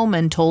returned home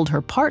and told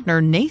her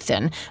partner,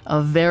 Nathan, a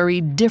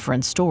very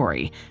different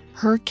story.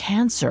 Her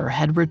cancer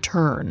had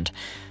returned.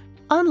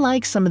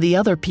 Unlike some of the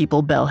other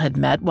people Belle had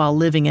met while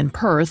living in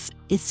Perth,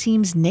 it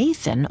seems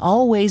Nathan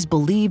always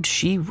believed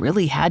she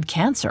really had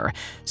cancer,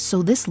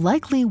 so this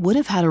likely would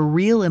have had a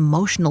real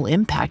emotional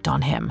impact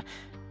on him.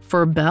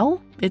 For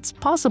Belle, it's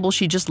possible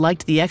she just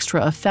liked the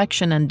extra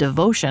affection and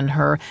devotion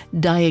her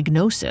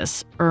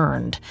diagnosis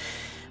earned.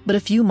 But a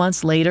few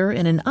months later,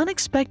 in an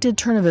unexpected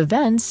turn of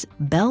events,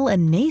 Belle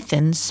and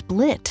Nathan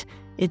split.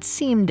 It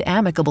seemed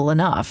amicable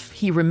enough.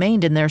 He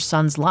remained in their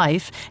son's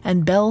life,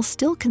 and Belle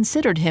still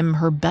considered him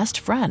her best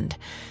friend.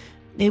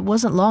 It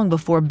wasn't long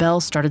before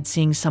Belle started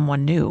seeing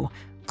someone new.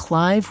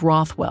 Clive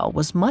Rothwell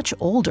was much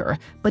older,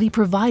 but he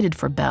provided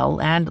for Belle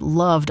and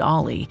loved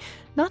Ollie.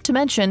 Not to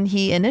mention,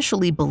 he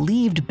initially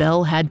believed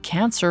Belle had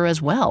cancer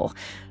as well.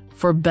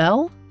 For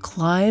Belle,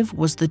 Clive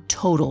was the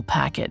total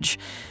package.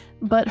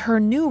 But her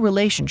new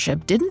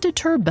relationship didn't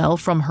deter Belle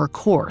from her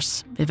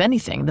course. If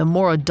anything, the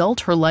more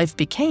adult her life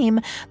became,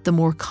 the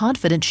more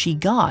confident she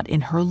got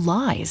in her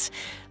lies.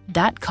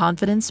 That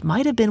confidence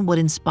might have been what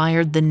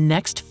inspired the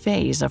next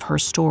phase of her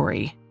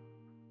story.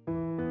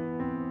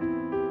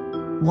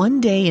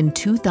 One day in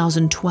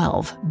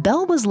 2012,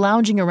 Belle was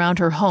lounging around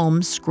her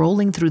home,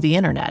 scrolling through the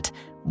internet.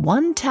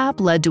 One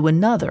tap led to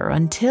another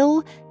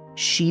until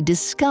she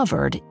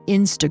discovered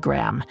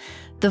Instagram.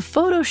 The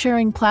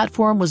photo-sharing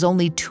platform was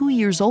only 2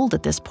 years old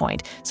at this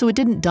point, so it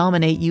didn't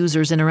dominate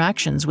users'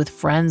 interactions with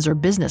friends or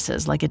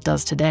businesses like it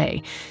does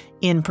today.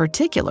 In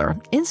particular,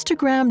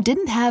 Instagram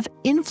didn't have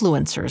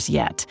influencers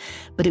yet,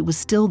 but it was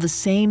still the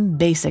same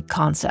basic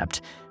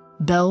concept.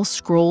 Belle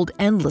scrolled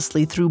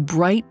endlessly through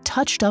bright,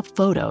 touched-up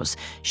photos.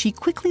 She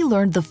quickly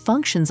learned the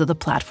functions of the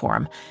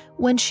platform.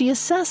 When she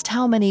assessed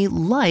how many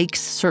likes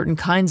certain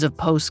kinds of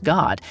posts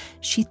got,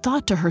 she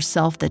thought to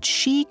herself that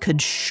she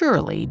could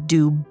surely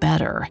do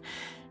better.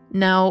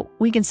 Now,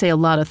 we can say a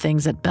lot of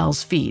things at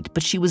Belle's feet,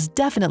 but she was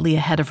definitely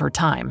ahead of her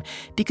time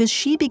because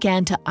she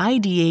began to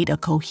ideate a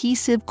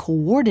cohesive,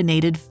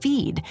 coordinated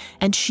feed,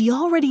 and she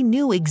already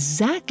knew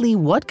exactly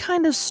what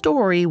kind of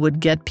story would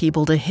get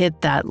people to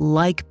hit that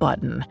like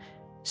button.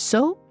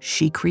 So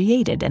she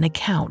created an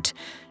account.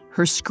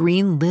 Her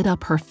screen lit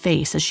up her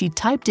face as she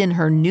typed in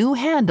her new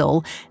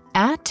handle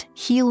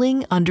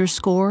 @healing_Belle.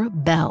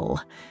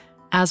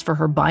 As for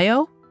her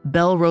bio,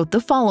 Belle wrote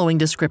the following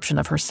description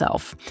of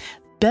herself.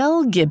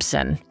 Belle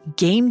Gibson,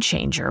 game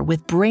changer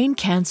with brain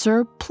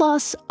cancer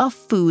plus a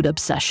food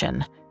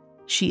obsession.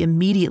 She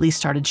immediately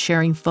started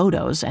sharing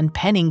photos and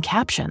penning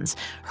captions.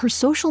 Her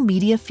social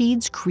media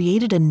feeds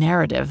created a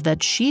narrative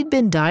that she'd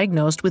been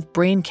diagnosed with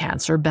brain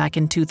cancer back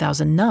in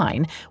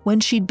 2009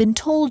 when she'd been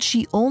told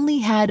she only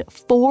had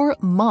 4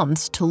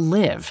 months to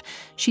live.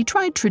 She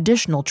tried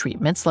traditional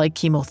treatments like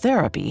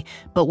chemotherapy,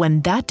 but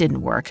when that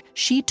didn't work,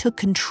 she took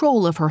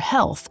control of her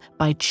health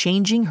by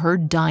changing her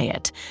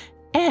diet.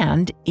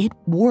 And it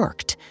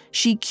worked.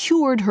 She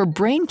cured her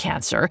brain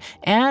cancer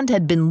and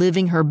had been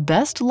living her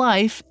best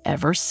life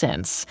ever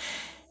since.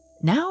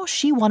 Now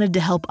she wanted to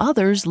help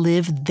others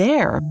live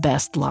their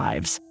best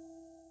lives.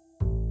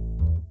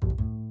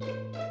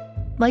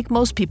 Like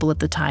most people at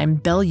the time,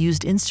 Belle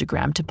used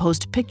Instagram to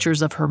post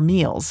pictures of her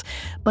meals,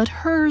 but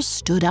hers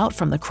stood out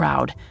from the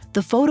crowd.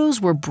 The photos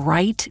were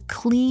bright,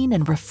 clean,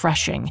 and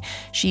refreshing.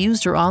 She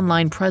used her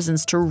online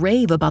presence to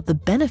rave about the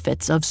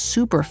benefits of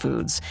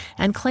superfoods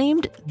and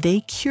claimed they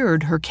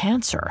cured her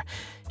cancer.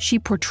 She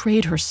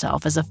portrayed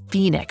herself as a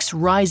phoenix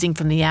rising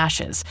from the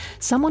ashes,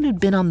 someone who'd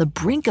been on the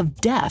brink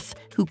of death,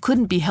 who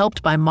couldn't be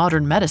helped by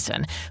modern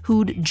medicine,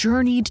 who'd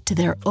journeyed to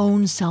their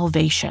own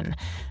salvation.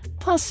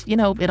 Plus,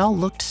 it all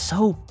looked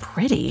so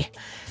pretty.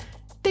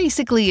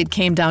 Basically, it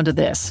came down to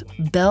this.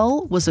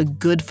 Belle was a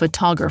good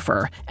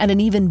photographer and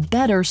an even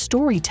better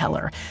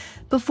storyteller.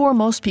 Before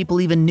most people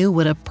even knew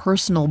what a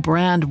personal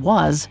brand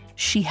was,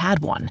 she had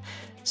one.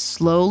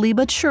 Slowly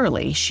but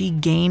surely, she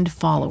gained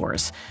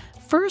followers.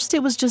 First,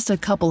 it was just a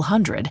couple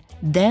hundred,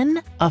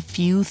 then a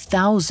few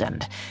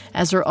thousand.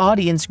 As her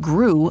audience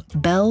grew,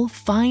 Belle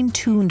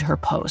fine-tuned her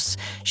posts.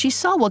 She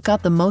saw what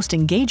got the most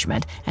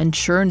engagement and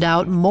churned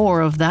out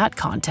more of that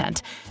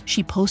content.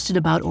 She posted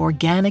about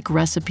organic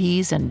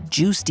recipes and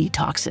juice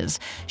detoxes.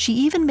 She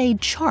even made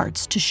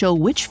charts to show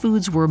which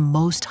foods were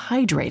most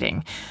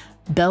hydrating.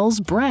 Belle's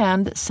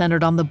brand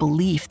centered on the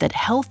belief that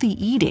healthy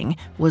eating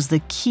was the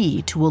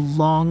key to a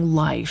long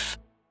life.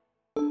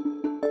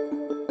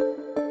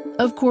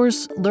 Of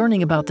course,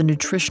 learning about the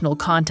nutritional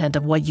content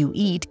of what you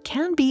eat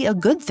can be a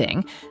good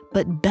thing,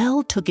 but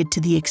Belle took it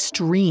to the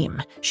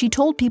extreme. She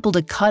told people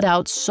to cut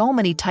out so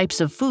many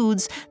types of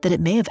foods that it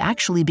may have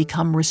actually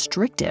become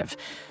restrictive.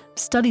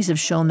 Studies have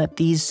shown that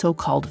these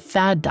so-called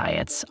fad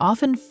diets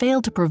often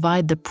fail to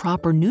provide the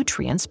proper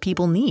nutrients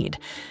people need.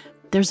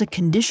 There's a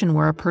condition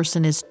where a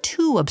person is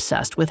too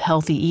obsessed with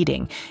healthy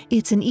eating.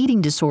 It's an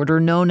eating disorder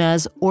known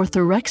as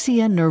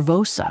orthorexia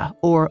nervosa,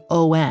 or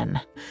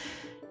ON.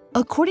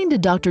 According to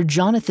Dr.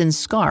 Jonathan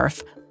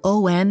Scarf,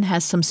 ON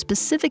has some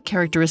specific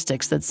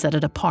characteristics that set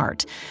it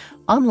apart.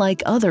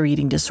 Unlike other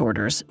eating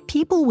disorders,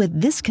 people with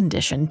this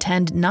condition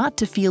tend not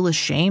to feel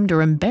ashamed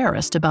or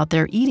embarrassed about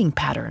their eating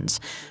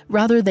patterns.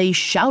 Rather, they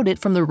shout it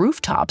from the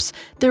rooftops.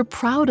 They're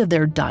proud of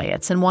their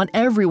diets and want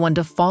everyone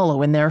to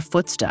follow in their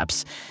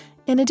footsteps.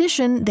 In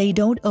addition, they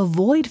don't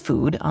avoid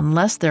food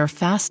unless they're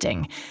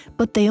fasting,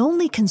 but they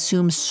only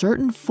consume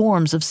certain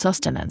forms of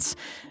sustenance.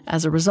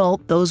 As a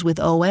result, those with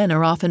ON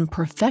are often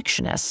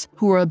perfectionists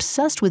who are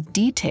obsessed with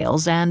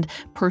details and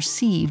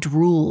perceived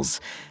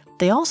rules.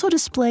 They also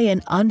display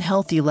an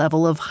unhealthy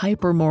level of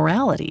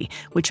hypermorality,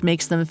 which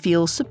makes them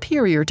feel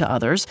superior to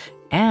others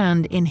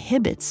and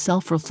inhibits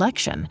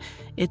self-reflection.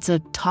 It's a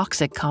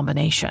toxic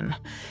combination.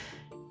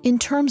 In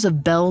terms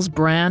of Belle's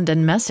brand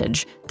and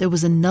message, there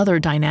was another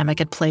dynamic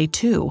at play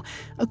too.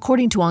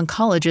 According to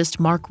oncologist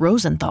Mark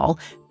Rosenthal,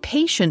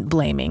 patient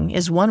blaming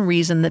is one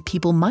reason that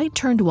people might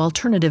turn to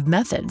alternative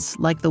methods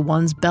like the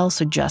ones Belle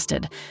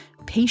suggested.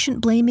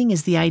 Patient blaming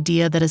is the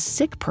idea that a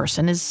sick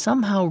person is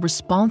somehow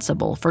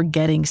responsible for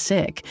getting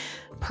sick.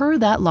 Per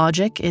that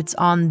logic, it's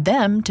on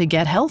them to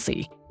get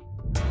healthy.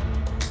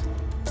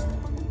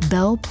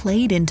 Belle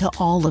played into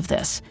all of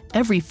this.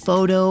 Every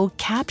photo,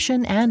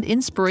 caption, and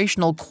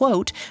inspirational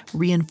quote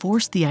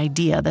reinforced the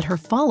idea that her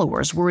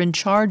followers were in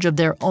charge of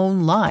their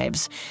own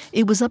lives.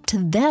 It was up to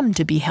them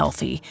to be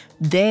healthy.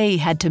 They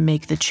had to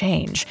make the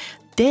change.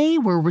 They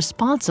were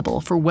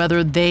responsible for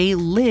whether they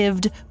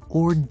lived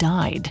or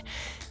died.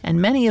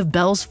 And many of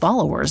Belle's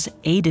followers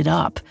ate it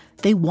up.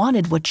 They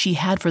wanted what she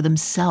had for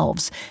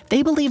themselves.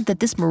 They believed that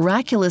this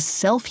miraculous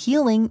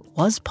self-healing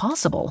was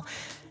possible.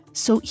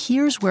 So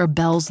here's where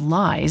Belle's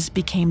lies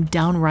became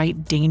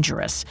downright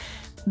dangerous.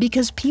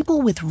 Because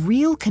people with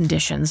real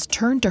conditions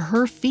turned to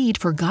her feed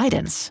for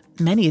guidance.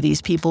 Many of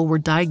these people were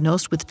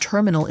diagnosed with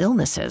terminal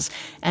illnesses,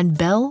 and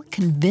Belle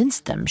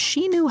convinced them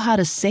she knew how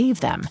to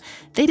save them.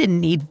 They didn't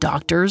need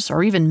doctors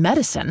or even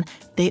medicine.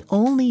 They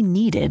only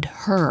needed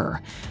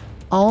her.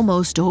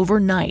 Almost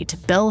overnight,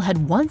 Belle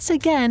had once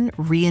again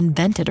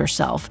reinvented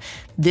herself,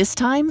 this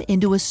time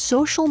into a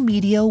social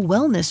media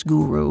wellness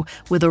guru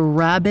with a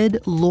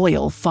rabid,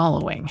 loyal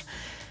following.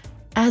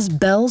 As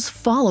Belle's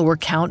follower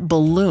count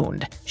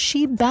ballooned,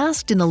 she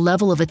basked in a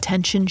level of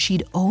attention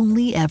she'd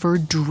only ever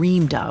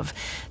dreamed of.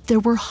 There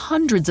were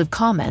hundreds of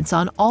comments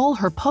on all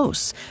her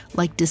posts.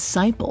 Like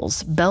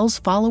disciples, Belle's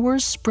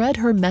followers spread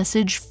her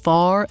message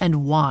far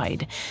and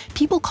wide.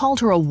 People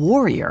called her a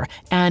warrior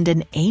and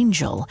an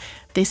angel.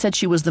 They said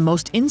she was the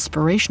most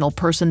inspirational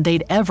person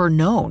they'd ever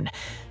known.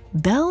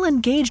 Belle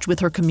engaged with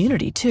her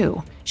community,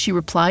 too. She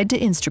replied to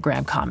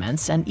Instagram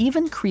comments and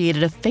even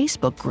created a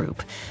Facebook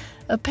group.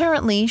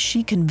 Apparently,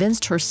 she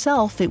convinced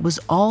herself it was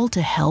all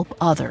to help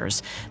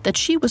others, that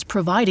she was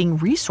providing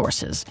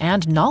resources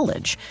and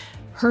knowledge.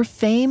 Her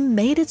fame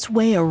made its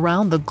way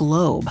around the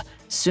globe.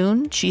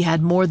 Soon, she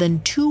had more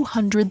than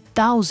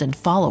 200,000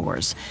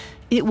 followers.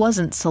 It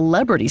wasn't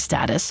celebrity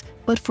status,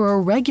 but for a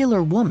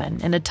regular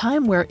woman in a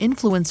time where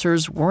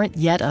influencers weren't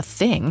yet a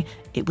thing,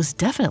 it was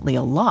definitely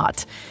a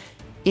lot.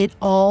 It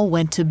all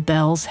went to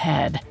Belle's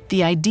head.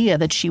 The idea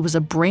that she was a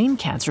brain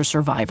cancer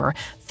survivor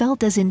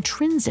felt as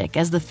intrinsic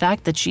as the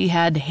fact that she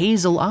had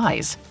hazel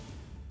eyes.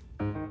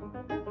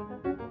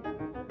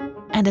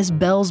 And as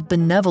Belle's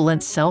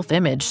benevolent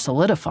self-image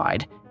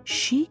solidified,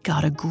 she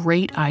got a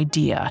great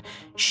idea.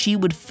 She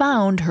would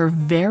found her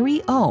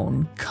very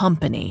own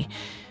company.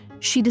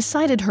 She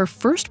decided her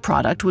first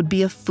product would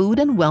be a food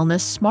and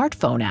wellness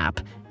smartphone app.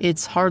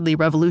 It's hardly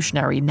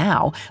revolutionary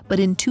now, but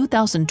in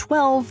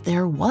 2012,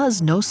 there was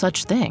no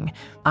such thing.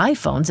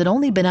 iPhones had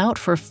only been out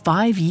for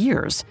 5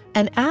 years,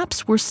 and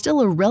apps were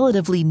still a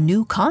relatively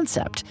new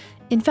concept.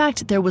 In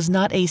fact, there was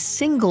not a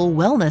single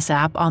wellness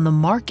app on the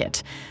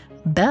market.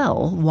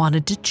 Belle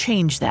wanted to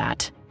change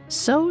that,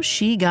 so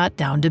she got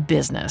down to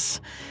business.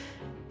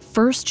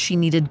 First, she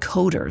needed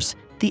coders.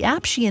 The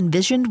app she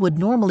envisioned would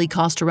normally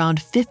cost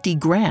around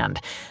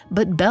 $50,000,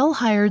 but Belle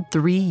hired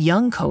 3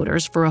 young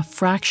coders for a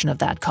fraction of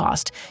that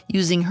cost,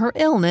 using her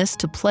illness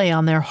to play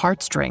on their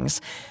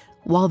heartstrings.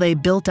 While they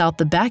built out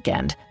the back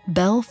end,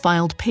 Belle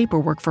filed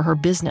paperwork for her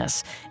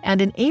business,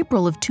 and in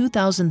April of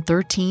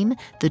 2013,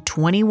 the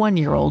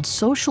 21-year-old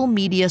social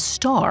media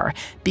star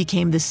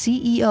became the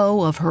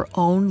CEO of her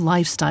own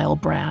lifestyle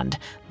brand,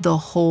 The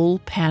Whole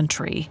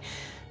Pantry.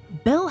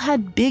 Belle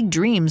had big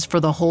dreams for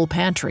The Whole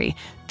Pantry.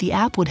 The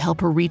app would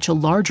help her reach a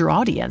larger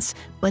audience,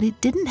 but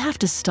it didn't have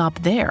to stop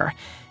there.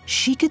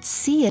 She could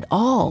see it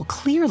all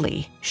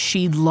clearly.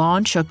 She'd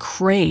launch a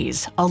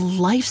craze, a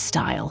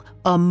lifestyle,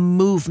 a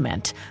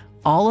movement,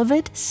 all of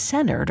it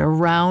centered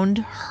around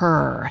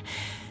her.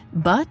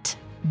 But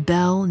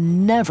Belle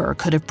never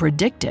could have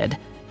predicted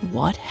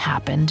what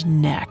happened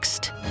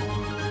next.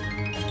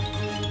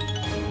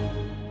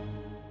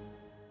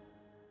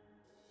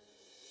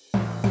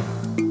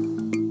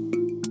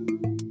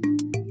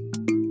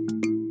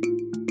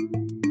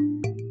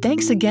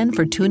 Thanks again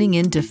for tuning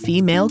in to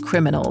Female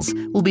Criminals.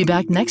 We'll be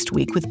back next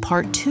week with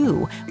part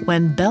 2,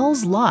 when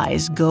Belle's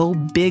lies go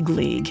big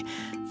league.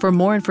 For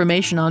more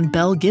information on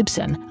Belle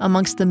Gibson,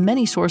 amongst the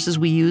many sources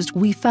we used,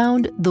 we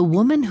found The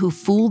Woman Who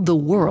Fooled the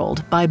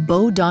World by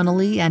Bo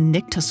Donnelly and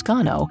Nick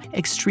Toscano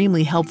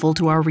extremely helpful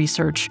to our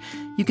research.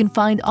 You can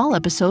find all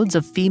episodes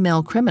of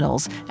Female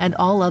Criminals and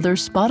all other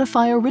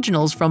Spotify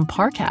originals from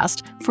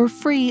Parcast for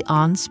free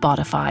on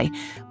Spotify.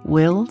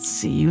 We'll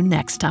see you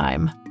next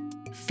time.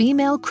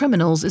 Female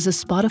Criminals is a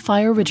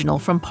Spotify original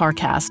from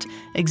Parcast.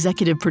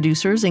 Executive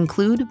producers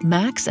include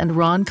Max and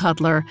Ron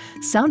Cutler.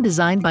 Sound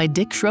design by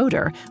Dick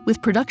Schroeder,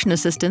 with production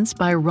assistance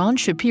by Ron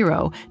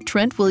Shapiro,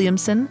 Trent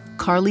Williamson,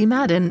 Carly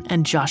Madden,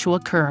 and Joshua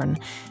Kern.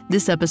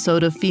 This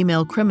episode of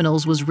Female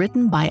Criminals was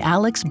written by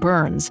Alex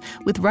Burns,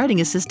 with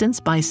writing assistance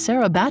by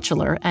Sarah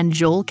Batchelor and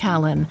Joel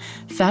Callan,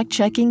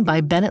 fact-checking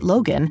by Bennett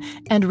Logan,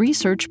 and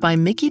research by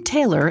Mickey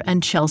Taylor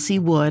and Chelsea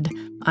Wood.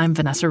 I'm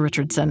Vanessa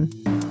Richardson.